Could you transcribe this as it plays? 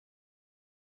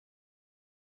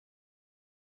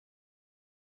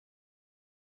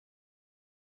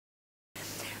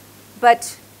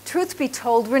But truth be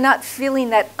told, we're not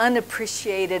feeling that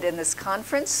unappreciated in this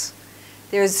conference.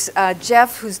 There's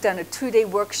Jeff, who's done a 2-day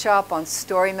workshop on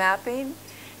story mapping.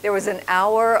 There was an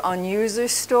hour on user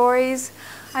stories.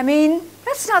 I mean,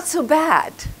 that's not so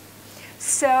bad.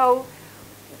 So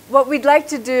what we'd like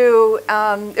to do,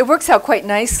 it works out quite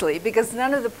nicely because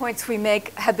none of the points we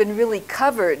make have been really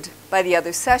covered by the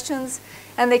other sessions,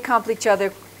 and they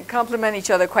complement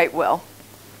each other quite well.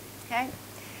 Okay?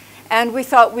 And we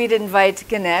thought we'd invite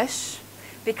Ganesh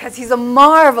because he's a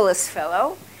marvelous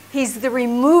fellow. He's the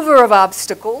remover of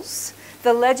obstacles,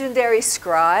 the legendary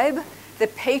scribe, the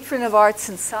patron of arts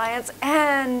and science,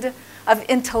 and of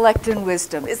intellect and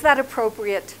wisdom. Is that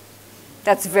appropriate?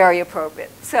 That's very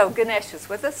appropriate. So Ganesh is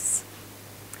with us.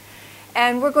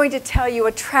 And we're going to tell you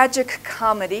a tragic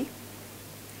comedy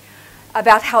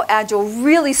about how Agile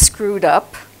really screwed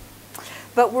up,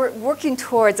 but we're working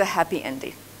towards a happy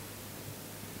ending.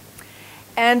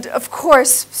 And of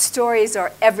course, stories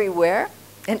are everywhere,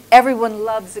 and everyone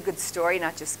loves a good story,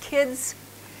 not just kids.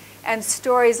 And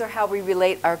stories are how we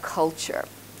relate our culture.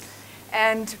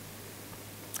 And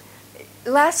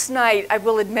last night, I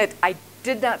will admit, I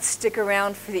did not stick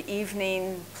around for the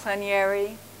evening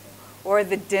plenary or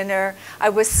the dinner. I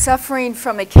was suffering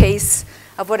from a case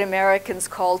of what Americans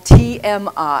call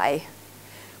TMI,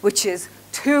 which is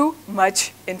too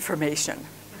much information.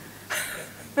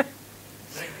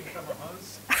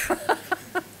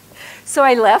 So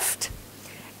I left,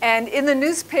 and in the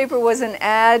newspaper was an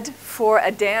ad for a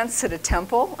dance at a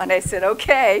temple, and I said,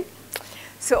 okay.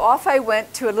 So off I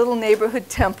went to a little neighborhood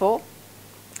temple.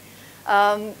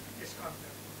 It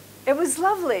was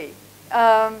lovely.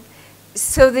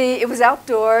 It was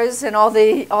outdoors, and all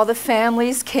the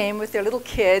families came with their little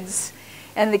kids,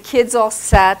 and the kids all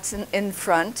sat in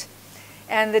front.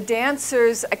 And the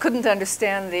dancers, I couldn't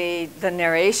understand the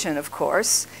narration, of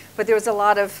course, but there was a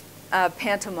lot of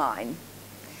pantomime.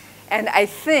 And I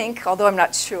think, although I'm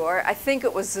not sure, I think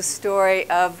it was the story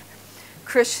of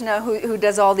Krishna who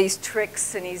does all these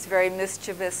tricks, and he's very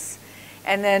mischievous.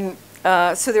 And then,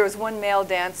 so there was one male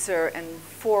dancer and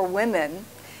 4 women,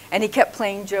 and he kept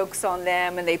playing jokes on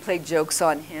them, and they played jokes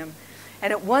on him.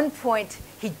 And at one point,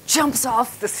 he jumps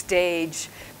off the stage,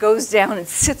 goes down and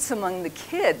sits among the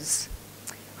kids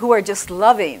who are just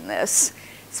loving this.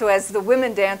 So as the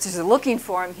women dancers are looking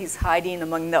for him, he's hiding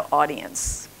among the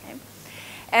audience. Okay?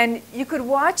 And you could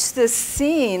watch this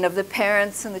scene of the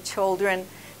parents and the children.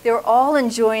 They were all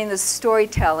enjoying the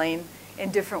storytelling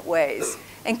in different ways.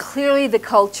 And clearly the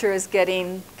culture is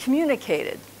getting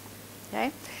communicated.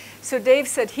 Okay? So Dave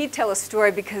said he'd tell a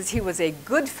story because he was a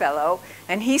good fellow,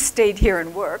 and he stayed here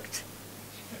and worked.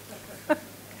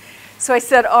 So I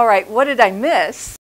said, all right, what did I miss?